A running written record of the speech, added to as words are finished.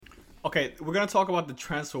Okay, we're gonna talk about the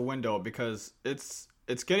transfer window because it's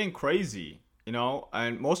getting crazy,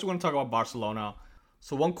 and mostly we're gonna talk about Barcelona.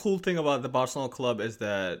 So one cool thing about the Barcelona club is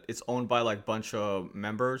that it's owned by like a bunch of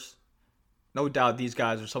members. No doubt these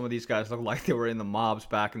guys or some of these guys look like they were in the mobs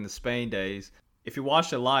back in the Spain days. If you watch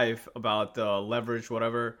the live about the leverage,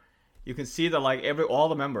 whatever, you can see that like every all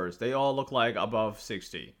the members, they all look like above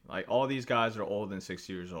 60. Like all these guys are older than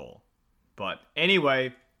 60 years old. But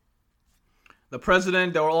anyway, the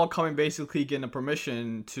president, they were all coming basically getting a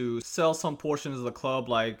permission to sell some portions of the club,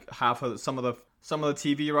 like half of some of the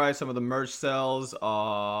TV rights, some of the merch sales,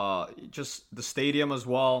 just the stadium as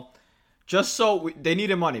well. Just so they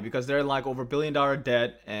needed money because they're in like over $1 billion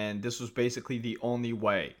debt, and this was basically the only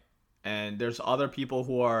way. And there's other people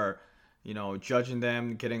who are, judging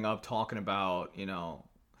them, getting up, talking about,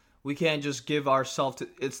 we can't just give ourselves to.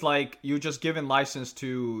 It's like you just giving license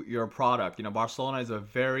to your product. Barcelona is a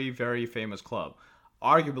very, very famous club,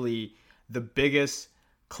 arguably the biggest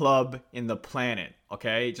club in the planet.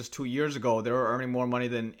 Okay, just 2 years ago, they were earning more money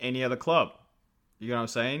than any other club. You know what I'm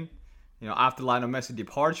saying? After Lionel Messi's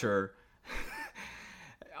departure,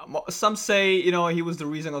 some say he was the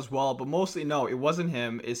reason as well, but mostly no, it wasn't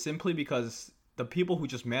him. It's simply because the people who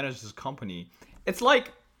just manage this company. It's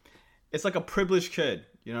like a privileged kid.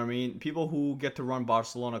 You know what I mean? People who get to run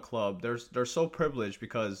Barcelona club, they're so privileged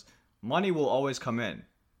because money will always come in.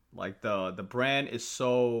 Like the brand is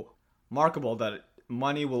so marketable that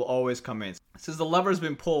money will always come in. Since the lever's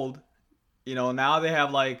been pulled, now they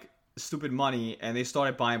have like stupid money and they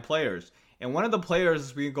started buying players. And one of the players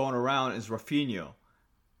that's been going around is Rafinha.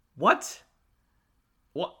 What?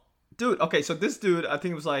 What? Dude, okay, so this dude, I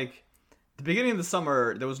think it was like the beginning of the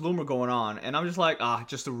summer, there was rumor going on, and I'm just like,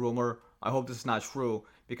 just a rumor. I hope this is not true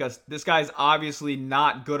because this guy's obviously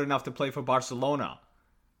not good enough to play for Barcelona.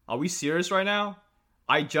 Are we serious right now?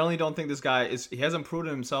 I generally don't think this guy he hasn't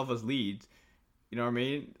proven himself as lead. You know what I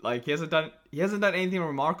mean? Like he hasn't done anything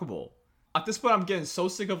remarkable. At this point, I'm getting so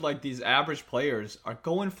sick of like these average players are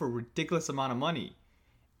going for a ridiculous amount of money.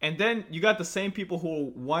 And then you got the same people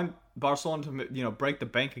who want Barcelona to, break the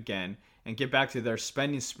bank again and get back to their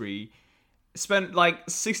spending spree. Spend like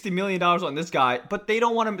 $60 million on this guy, but they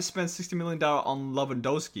don't want to spend $60 million on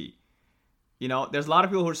Lewandowski. There's a lot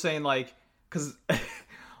of people who are saying like, because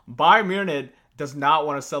Bayern Munich does not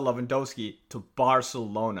want to sell Lewandowski to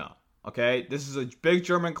Barcelona. Okay, this is a big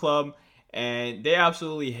German club, and they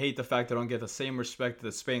absolutely hate the fact they don't get the same respect that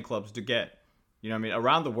the Spain clubs do get. You know what I mean?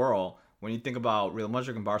 Around the world, when you think about Real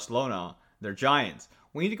Madrid and Barcelona, they're giants.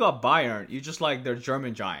 When you think about Bayern, you just like they're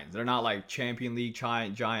German giants. They're not like Champion League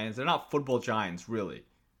giants. They're not football giants, really.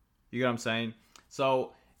 You get what I'm saying?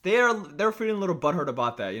 So they're feeling a little butthurt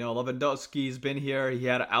about that. Lewandowski's been here. He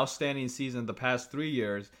had an outstanding season the past 3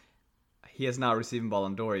 years. He has not received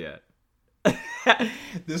Ballon d'Or yet.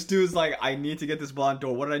 This dude's like, I need to get this Ballon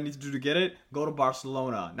d'Or. What did I need to do to get it? Go to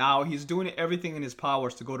Barcelona. Now, he's doing everything in his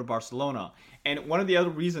powers to go to Barcelona. And one of the other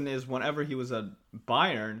reasons is whenever he was at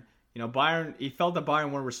Bayern, Bayern, he felt that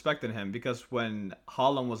Bayern weren't respecting him because when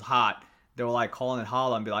Haaland was hot, they were like calling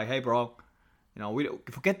Haaland and be like, hey, bro, we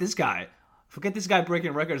forget this guy. Forget this guy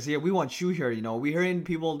breaking records here. We want you here. We're hearing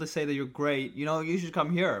people to say that you're great. You should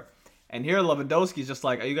come here. And here Lewandowski's just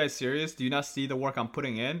like, are you guys serious? Do you not see the work I'm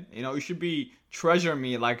putting in? You should be treasuring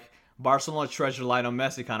me like Barcelona treasure Lionel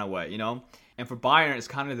Messi kind of way, And for Bayern, it's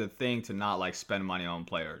kind of the thing to not like spend money on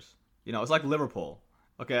players. It's like Liverpool,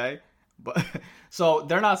 okay? But so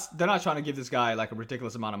they're not trying to give this guy like a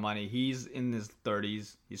ridiculous amount of money. He's in his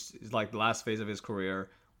 30s. He's like the last phase of his career.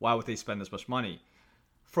 Why would they spend this much money?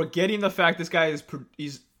 Forgetting the fact this guy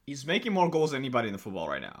he's making more goals than anybody in the football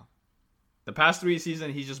right now. The past 3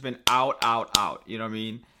 seasons, he's just been out. You know what I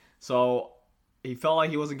mean? So he felt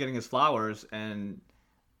like he wasn't getting his flowers, and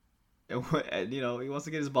he wants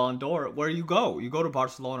to get his Ballon d'Or. Where do you go? You go to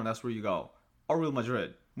Barcelona. That's where you go, or Real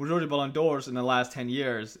Madrid. Majority of Ballon d'Ors in the last 10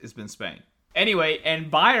 years has been Spain. Anyway, and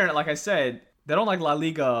Bayern, like I said, they don't like La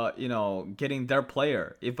Liga, getting their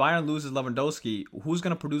player. If Bayern loses Lewandowski, who's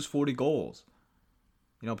going to produce 40 goals?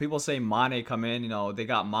 People say Mane come in. They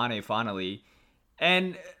got Mane finally.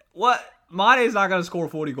 And what? Mane is not going to score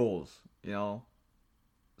 40 goals,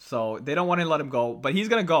 So they don't want to let him go. But he's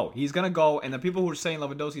going to go. He's going to go. And the people who are saying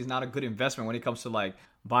Lewandowski is not a good investment when it comes to, like,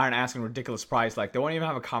 Bayern asking a ridiculous price, like, they won't even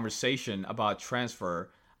have a conversation about transfer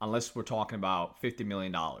unless we're talking about $50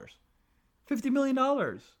 million. $50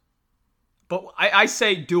 million. But I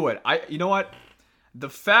say do it. You know what? The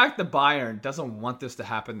fact that Bayern doesn't want this to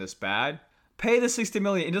happen this bad, pay the $60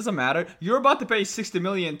 million. It doesn't matter. You're about to pay $60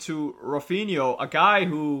 million to Rafinha, a guy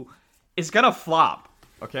who is going to flop.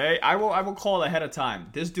 Okay? I will call it ahead of time.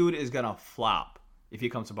 This dude is going to flop if he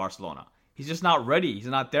comes to Barcelona. He's just not ready. He's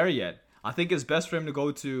not there yet. I think it's best for him to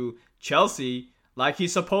go to Chelsea like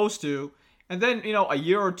he's supposed to, and then a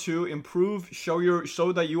year or two improve, show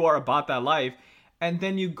that you are about that life, and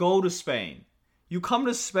then you go to Spain. You come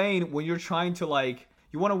to Spain when you're trying to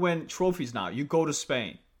you want to win trophies now. You go to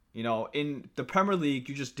Spain. In the Premier League,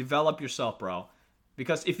 you just develop yourself, bro.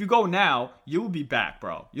 Because if you go now, you will be back,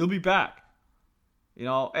 bro. You'll be back.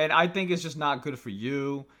 And I think it's just not good for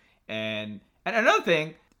you. And another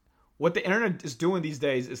thing, what the internet is doing these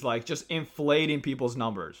days is just inflating people's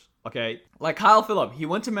numbers. Okay? Like Kyle Phillips, he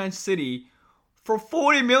went to Man City for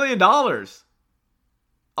 $40 million.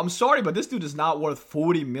 I'm sorry, but this dude is not worth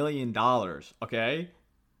 $40 million. Okay?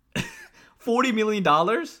 $40 million?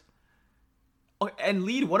 And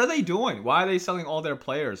Lead, what are they doing? Why are they selling all their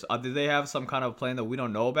players? Did they have some kind of plan that we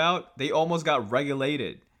don't know about? They almost got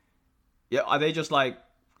regulated. Yeah, are they just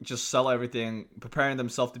sell everything, preparing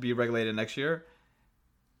themselves to be regulated next year?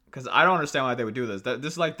 Because I don't understand why they would do this.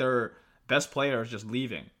 This is their best players just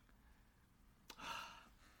leaving.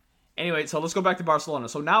 Anyway, so let's go back to Barcelona.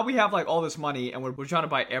 So now we have all this money and we're trying to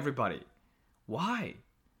buy everybody. Why?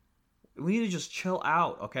 We need to just chill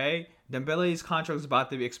out, okay? Dembele's contract is about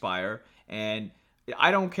to expire, and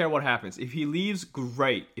I don't care what happens. If he leaves,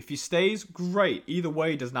 great. If he stays, great. Either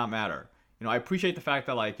way, it does not matter. I appreciate the fact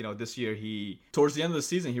that this year towards the end of the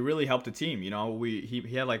season, he really helped the team. He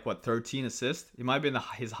had 13 assists. It might have been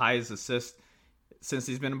his highest assist since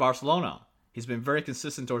he's been in Barcelona. He's been very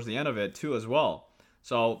consistent towards the end of it too as well.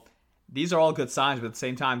 So these are all good signs, but at the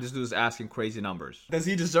same time, this dude's asking crazy numbers. Does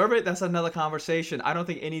he deserve it? That's another conversation. I don't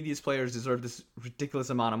think any of these players deserve this ridiculous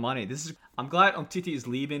amount of money. I'm glad Umtiti is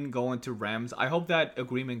leaving, going to Reims. I hope that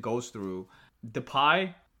agreement goes through.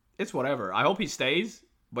 Depay, it's whatever. I hope he stays.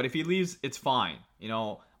 But if he leaves, it's fine,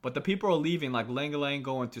 But the people are leaving, like Lenglet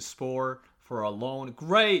going to Spor for a loan.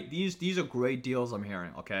 Great, these are great deals. I'm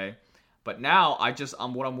hearing, okay. But now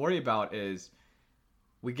what I'm worried about is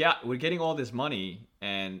we're getting all this money,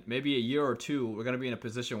 and maybe a year or two we're gonna be in a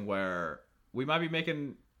position where we might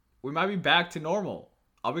be back to normal.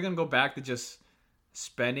 Are we gonna go back to just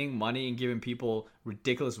spending money and giving people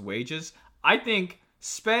ridiculous wages? I think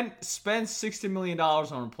spend $60 million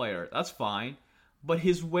on a player. That's fine. But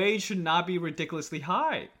his wage should not be ridiculously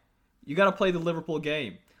high. You got to play the Liverpool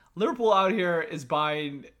game. Liverpool out here is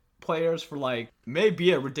buying players for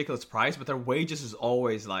maybe a ridiculous price, but their wages is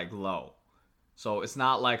always low. So it's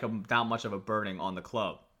not that much of a burden on the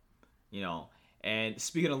club, And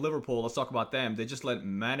speaking of Liverpool, let's talk about them. They just let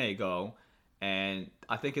Mane go, and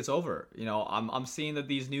I think it's over. I'm seeing that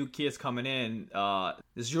these new kids coming in.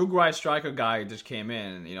 This Uruguay striker guy just came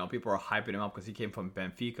in. People are hyping him up because he came from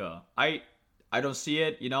Benfica. I don't see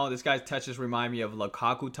it. This guy's touches remind me of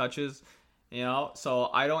Lukaku touches. So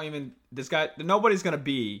nobody's going to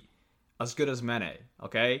be as good as Mane,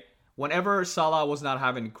 okay? Whenever Salah was not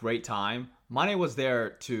having a great time, Mane was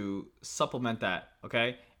there to supplement that,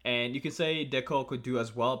 okay? And you can say Deco could do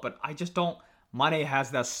as well, but I just don't. Mane has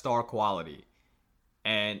that star quality.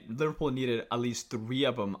 And Liverpool needed at least 3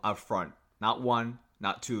 of them up front. Not 1,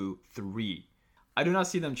 not 2, 3. I do not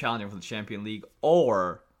see them challenging for the Champions League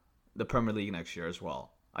or the Premier League next year as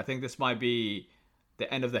well. I think this might be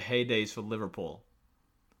the end of the heydays for Liverpool.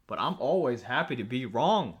 But I'm always happy to be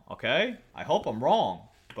wrong, okay? I hope I'm wrong,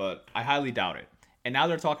 but I highly doubt it. And now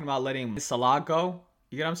they're talking about letting Salah go.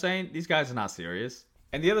 You get what I'm saying? These guys are not serious.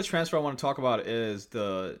 And the other transfer I want to talk about is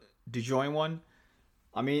the De Jong one.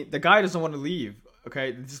 I mean, the guy doesn't want to leave,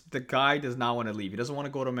 okay? The guy does not want to leave. He doesn't want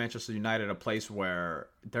to go to Manchester United, a place where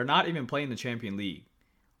they're not even playing the Champions League.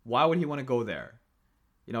 Why would he want to go there?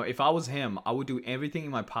 If I was him, I would do everything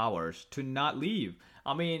in my powers to not leave.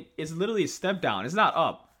 I mean, it's literally a step down. It's not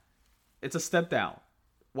up. It's a step down.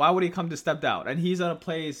 Why would he come to step down? And he's at a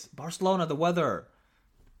place, Barcelona, the weather.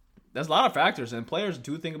 There's a lot of factors, and players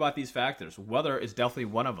do think about these factors. Weather is definitely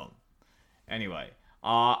one of them. Anyway,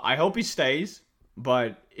 I hope he stays.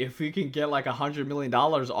 But if we can get $100 million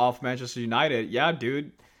off Manchester United, yeah,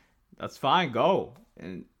 dude, that's fine. Go.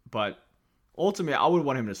 But ultimately, I would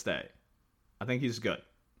want him to stay. I think he's good.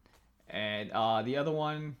 And the other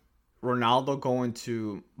one, Ronaldo going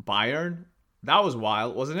to Bayern. That was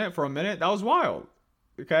wild, wasn't it? For a minute, that was wild.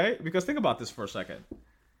 Okay? Because think about this for a second.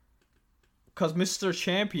 Because Mr.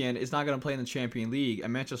 Champion is not going to play in the Champions League,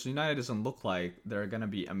 and Manchester United doesn't look like they're going to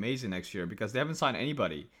be amazing next year because they haven't signed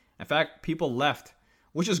anybody. In fact, people left,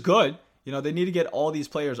 which is good. They need to get all these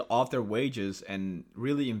players off their wages and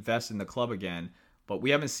really invest in the club again. But we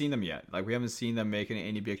haven't seen them yet. We haven't seen them making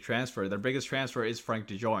any big transfer. Their biggest transfer is Frank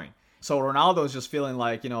de Jong. So Ronaldo is just feeling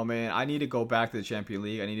man, I need to go back to the Champions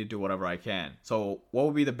League. I need to do whatever I can. So what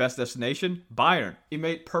would be the best destination? Bayern. It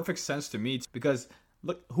made perfect sense to me because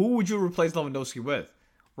Look, who would you replace Lewandowski with?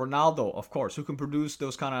 Ronaldo, of course. Who can produce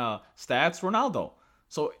those kind of stats? Ronaldo.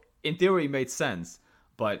 So in theory, it made sense.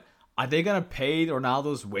 But are they gonna pay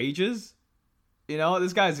Ronaldo's wages? You know,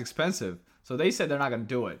 this guy is expensive. So they said they're not gonna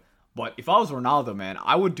do it. But if I was Ronaldo, man,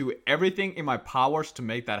 I would do everything in my powers to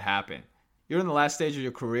make that happen. You're in the last stage of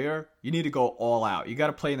your career. You need to go all out. You got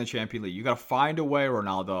to play in the Champions League. You got to find a way,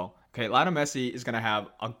 Ronaldo. Okay, Lionel Messi is going to have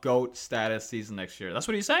a GOAT status season next year. That's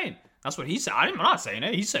what he's saying. That's what he said. I'm not saying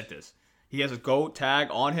it. He said this. He has a GOAT tag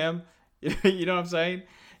on him. You know what I'm saying?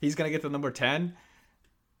 He's going to get to number 10.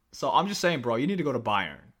 So I'm just saying, bro, you need to go to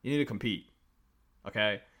Bayern. You need to compete.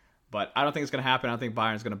 Okay? But I don't think it's going to happen. I don't think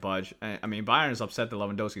Bayern's going to budge. I mean, Bayern is upset that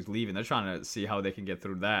Lewandowski's leaving. They're trying to see how they can get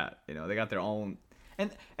through that. You know, they got their own.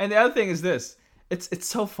 And the other thing is this. It's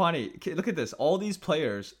so funny. Look at this. All these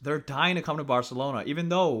players, they're dying to come to Barcelona, even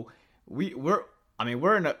though we're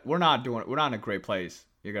not in a great place.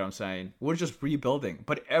 You get what I'm saying? We're just rebuilding.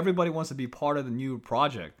 But everybody wants to be part of the new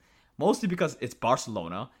project. Mostly because it's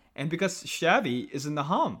Barcelona and because Xavi is in the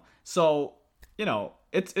hum. So, you know,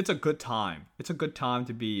 it's a good time. It's a good time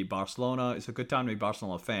to be Barcelona. It's a good time to be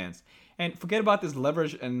Barcelona fans. And forget about this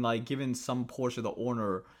leverage and like giving some portion of the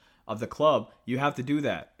owner of the club. You have to do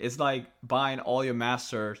that. It's like buying all your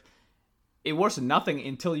masters. It works nothing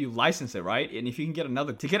until you license it, right? And if you can get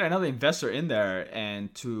another investor in there and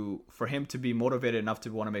for him to be motivated enough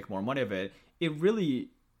to want to make more money of it, it really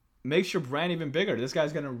makes your brand even bigger. This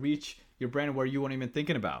guy's gonna reach your brand where you weren't even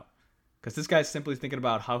thinking about. Because this guy's simply thinking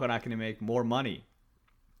about how can I make more money.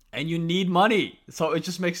 And you need money. So it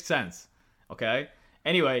just makes sense. Okay?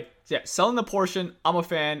 Anyway, so yeah, selling the portion, I'm a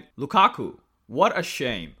fan. Lukaku, what a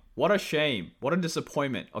shame. What a shame. What a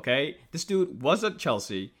disappointment. Okay? This dude was at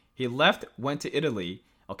Chelsea. He left, went to Italy,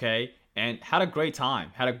 okay, and had a great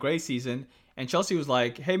time, had a great season. And Chelsea was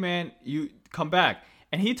like, hey, man, you come back.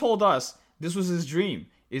 And he told us this was his dream.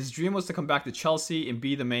 His dream was to come back to Chelsea and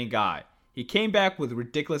be the main guy. He came back with a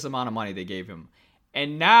ridiculous amount of money they gave him.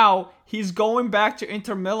 And now he's going back to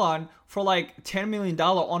Inter Milan for like $10 million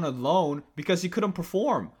on a loan because he couldn't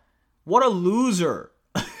perform. What a loser.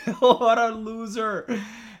 What a loser.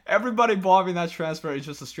 Everybody bobbing that transfer is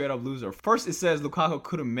just a straight up loser. First, it says Lukaku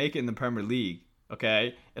couldn't make it in the Premier League,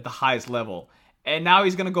 okay, at the highest level. And now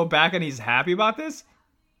he's going to go back and he's happy about this?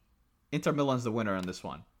 Inter Milan's the winner on this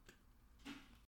one.